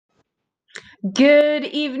Good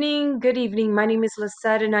evening. Good evening. My name is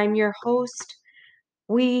Lisette and I'm your host.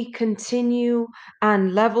 We continue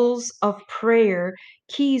on Levels of Prayer,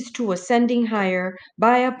 Keys to Ascending Higher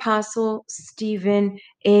by Apostle Stephen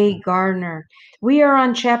A. Gardner. We are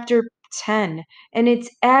on chapter 10 and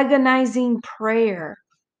it's agonizing prayer,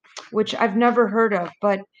 which I've never heard of,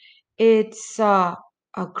 but it's a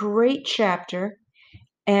great chapter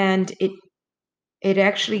and it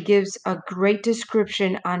actually gives a great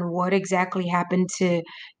description on what exactly happened to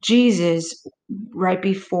Jesus right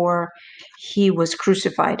before he was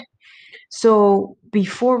crucified. So,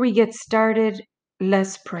 before we get started,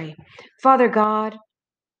 let's pray. Father God,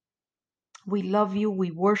 we love you,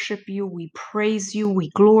 we worship you, we praise you,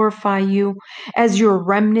 we glorify you as your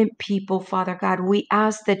remnant people, Father God. We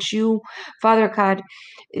ask that you, Father God,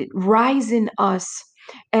 rise in us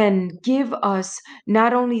and give us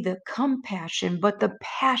not only the compassion, but the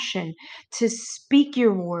passion to speak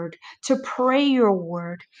your word, to pray your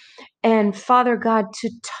word, and Father God, to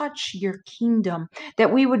touch your kingdom,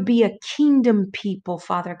 that we would be a kingdom people,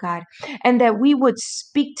 Father God, and that we would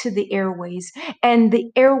speak to the airways and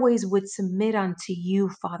the airways would submit unto you,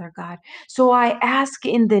 Father God. So I ask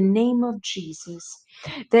in the name of Jesus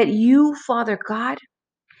that you, Father God,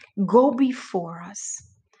 go before us.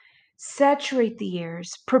 Saturate the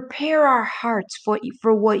airs, prepare our hearts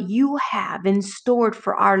for what you have in store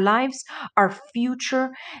for our lives, our future,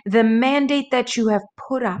 the mandate that you have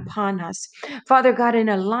put upon us. Father God, and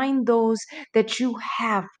align those that you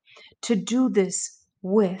have to do this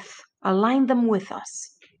with. Align them with us.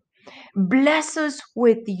 Bless us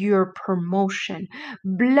with your promotion.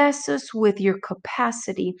 Bless us with your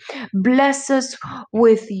capacity. Bless us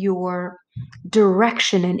with your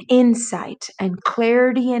direction and insight and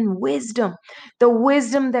clarity and wisdom, the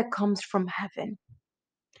wisdom that comes from heaven.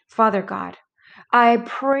 Father God, I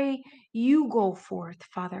pray you go forth,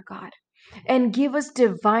 Father God, and give us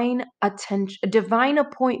divine attention, divine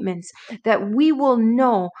appointments that we will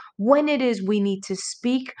know when it is we need to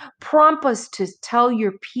speak. Prompt us to tell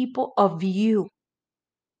your people of you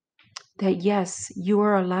that yes, you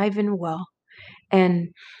are alive and well. And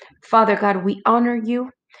Father God, we honor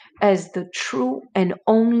you as the true and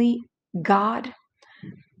only God,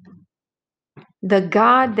 the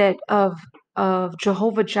God that of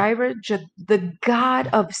Jehovah Jireh, the God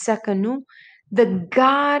of Sekanu, the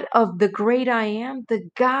God of the great I am, the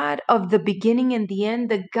God of the beginning and the end,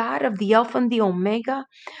 the God of the Alpha and the Omega.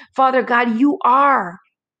 Father God, you are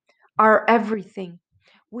our everything.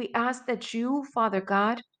 We ask that you, Father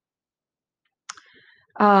God,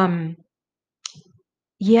 um,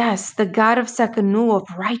 yes, the God of Sekanu, of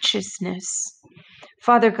righteousness,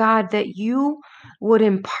 Father God, that you would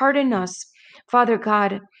impart in us, Father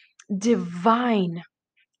God, divine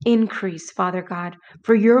increase, Father God,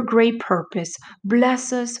 for your great purpose.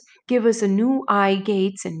 Bless us. Give us a new eye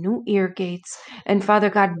gates and new ear gates. And Father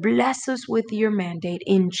God, bless us with your mandate.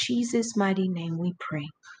 In Jesus' mighty name we pray.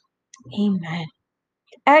 Amen.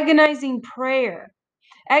 Agonizing prayer.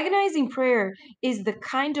 Agonizing prayer is the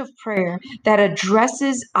kind of prayer that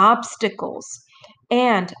addresses obstacles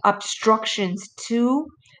and obstructions to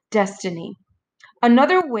destiny.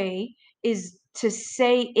 Another way is to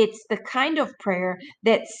say it's the kind of prayer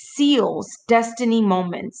that seals destiny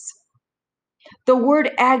moments. The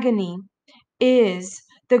word agony is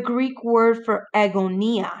the Greek word for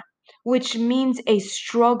agonia, which means a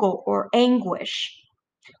struggle or anguish.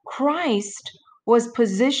 Christ was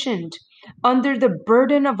positioned under the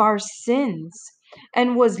burden of our sins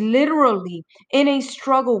and was literally in a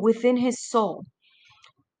struggle within his soul.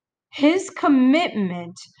 His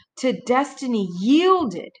commitment to destiny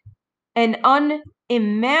yielded an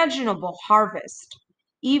unimaginable harvest,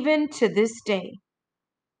 even to this day.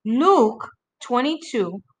 Luke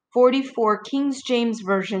 22:44, King James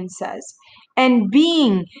Version says, and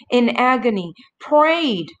being in agony,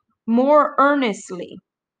 prayed more earnestly,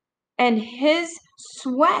 and his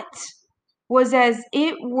sweat was as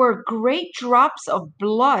it were great drops of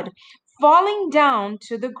blood falling down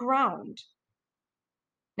to the ground.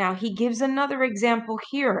 Now, he gives another example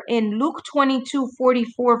here in Luke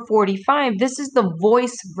 22:44-45. This is the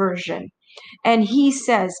voice version. And he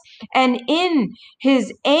says, and in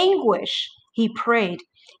his anguish, he prayed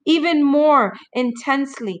even more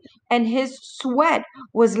intensely, and his sweat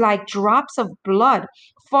was like drops of blood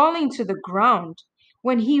falling to the ground.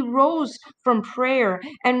 When he rose from prayer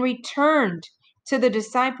and returned to the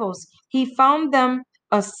disciples, he found them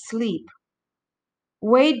asleep,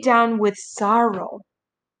 weighed down with sorrow.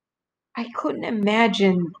 I couldn't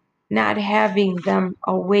imagine not having them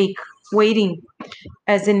awake, waiting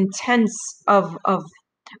as intense of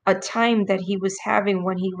a time that he was having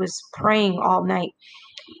when he was praying all night.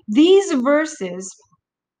 These verses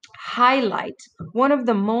highlight one of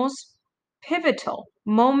the most pivotal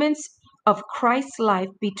moments of Christ's life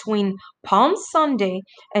between Palm Sunday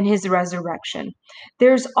and his resurrection.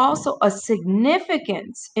 There's also a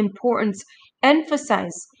importance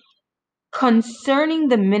emphasized concerning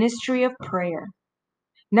the ministry of prayer,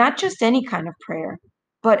 not just any kind of prayer,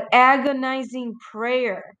 but agonizing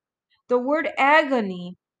prayer. The word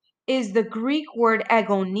agony is the Greek word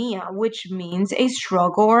agonia, which means a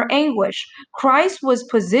struggle or anguish. Christ was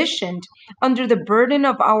positioned under the burden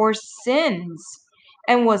of our sins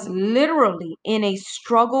and was literally in a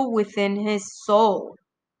struggle within his soul.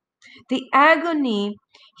 The agony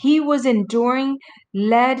he was enduring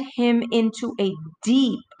led him into a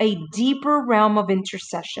deeper realm of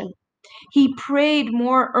intercession. He prayed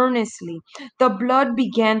more earnestly. The blood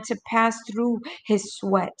began to pass through his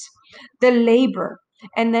sweat, the labor,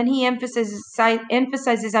 and then he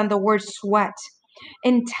emphasizes on the word sweat.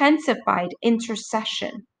 Intensified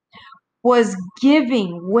intercession was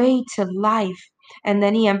giving way to life, and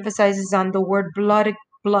then he emphasizes on the word blood.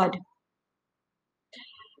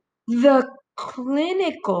 The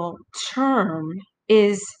clinical term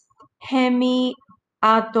is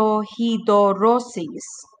hemiatohidrosis.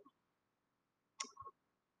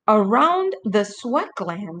 Around the sweat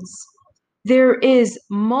glands, there is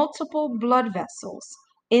multiple blood vessels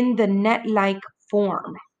in the net-like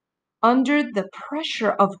form. Under the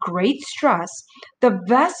pressure of great stress, the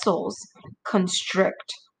vessels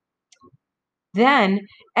constrict. Then,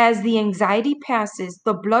 as the anxiety passes,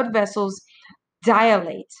 the blood vessels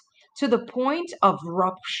dilate to the point of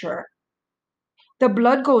rupture. The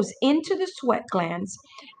blood goes into the sweat glands.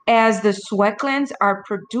 As the sweat glands are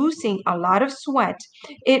producing a lot of sweat,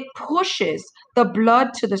 it pushes the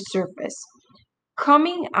blood to the surface,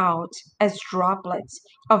 coming out as droplets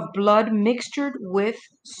of blood mixtured with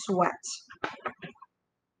sweat.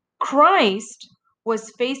 Christ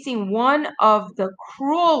was facing one of the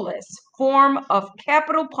cruelest form of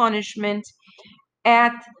capital punishment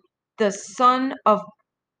at the son of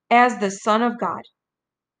as the son of God.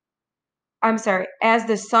 I'm sorry, as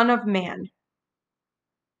the son of man.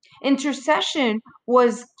 Intercession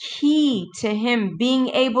was key to him being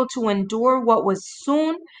able to endure what was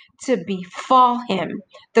soon to befall him,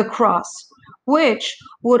 the cross, which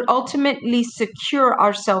would ultimately secure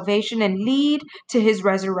our salvation and lead to his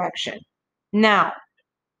resurrection. Now,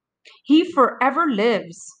 he forever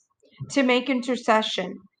lives to make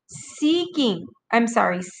intercession, seeing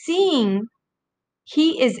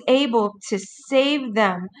he is able to save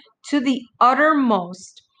them to the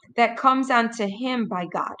uttermost that comes unto him by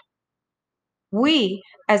God. We,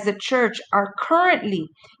 as the church, are currently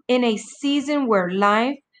in a season where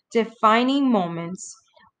life defining moments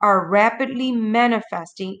are rapidly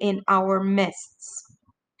manifesting in our midst.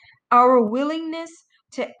 Our willingness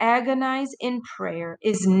to agonize in prayer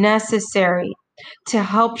is necessary to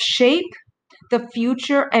help shape the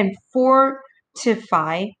future and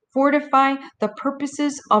fortify the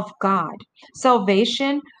purposes of God,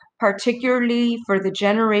 salvation, particularly for the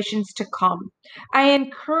generations to come. I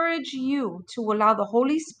encourage you to allow the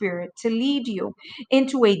Holy Spirit to lead you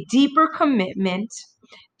into a deeper commitment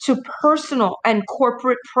to personal and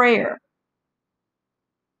corporate prayer.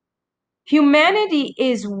 Humanity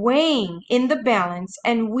is weighing in the balance,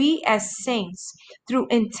 and we as saints, through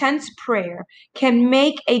intense prayer, can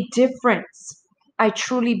make a difference. I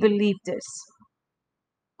truly believe this.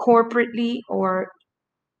 Corporately, or,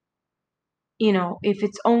 if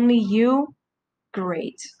it's only you,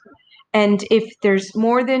 great. And if there's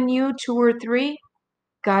more than you, two or three,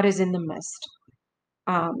 God is in the midst.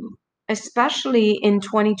 Especially in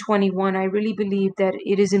 2021, I really believe that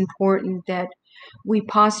it is important that we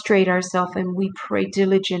prostrate ourselves and we pray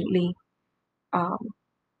diligently, um,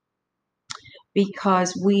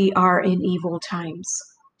 because we are in evil times,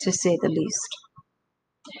 to say the least.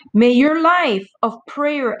 May your life of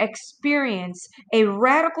prayer experience a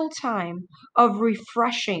radical time of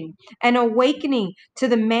refreshing and awakening to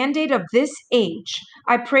the mandate of this age.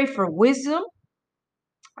 I pray for wisdom.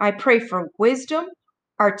 I pray for wisdom,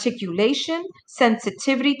 articulation,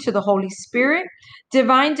 sensitivity to the Holy Spirit,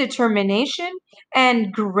 divine determination,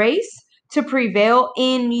 and grace to prevail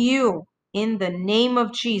in you, in the name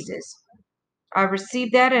of Jesus. I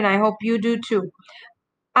receive that, and I hope you do too.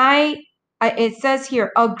 It says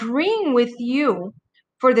here, agreeing with you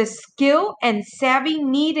for the skill and savvy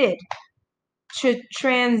needed to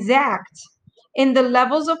transact in the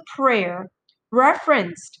levels of prayer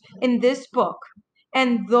referenced in this book,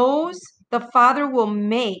 and those the Father will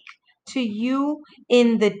make to you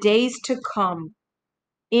in the days to come.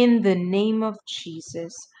 In the name of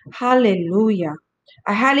Jesus. Hallelujah.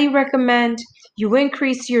 I highly recommend you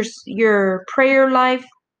increase your prayer life.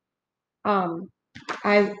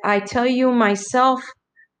 I tell you myself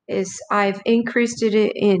is I've increased it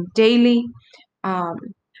in daily. Um,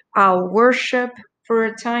 I'll worship for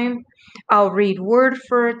a time. I'll read word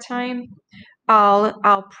for a time.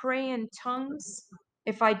 I'll pray in tongues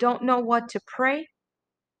if I don't know what to pray,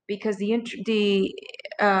 because the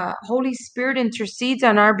Holy Spirit intercedes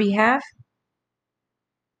on our behalf,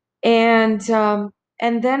 and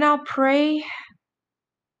then I'll pray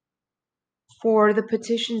for the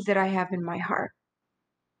petitions that I have in my heart.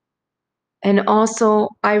 And also,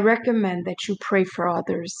 I recommend that you pray for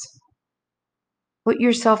others. Put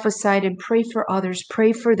yourself aside and pray for others.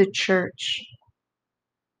 Pray for the church.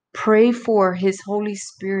 Pray for His Holy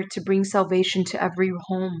Spirit to bring salvation to every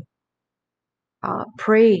home.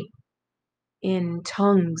 Pray in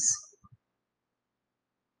tongues.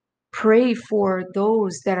 Pray for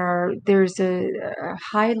those that there's a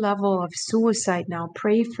high level of suicide now.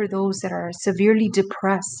 Pray for those that are severely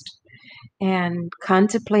depressed and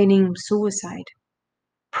contemplating suicide.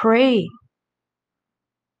 Pray.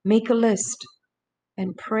 Make a list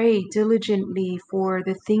and pray diligently for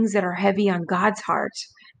the things that are heavy on God's heart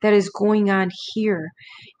that is going on here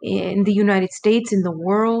in the United States, in the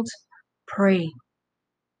world. Pray,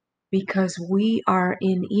 because we are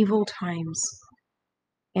in evil times.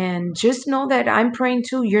 And just know that I'm praying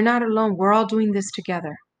too. You're not alone. We're all doing this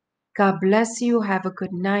together. God bless you. Have a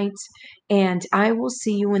good night. And I will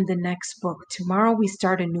see you in the next book. Tomorrow we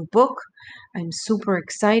start a new book. I'm super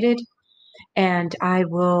excited. And I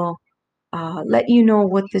will let you know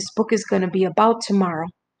what this book is going to be about tomorrow.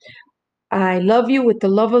 I love you with the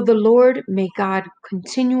love of the Lord. May God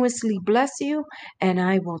continuously bless you. And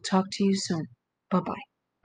I will talk to you soon. Bye bye.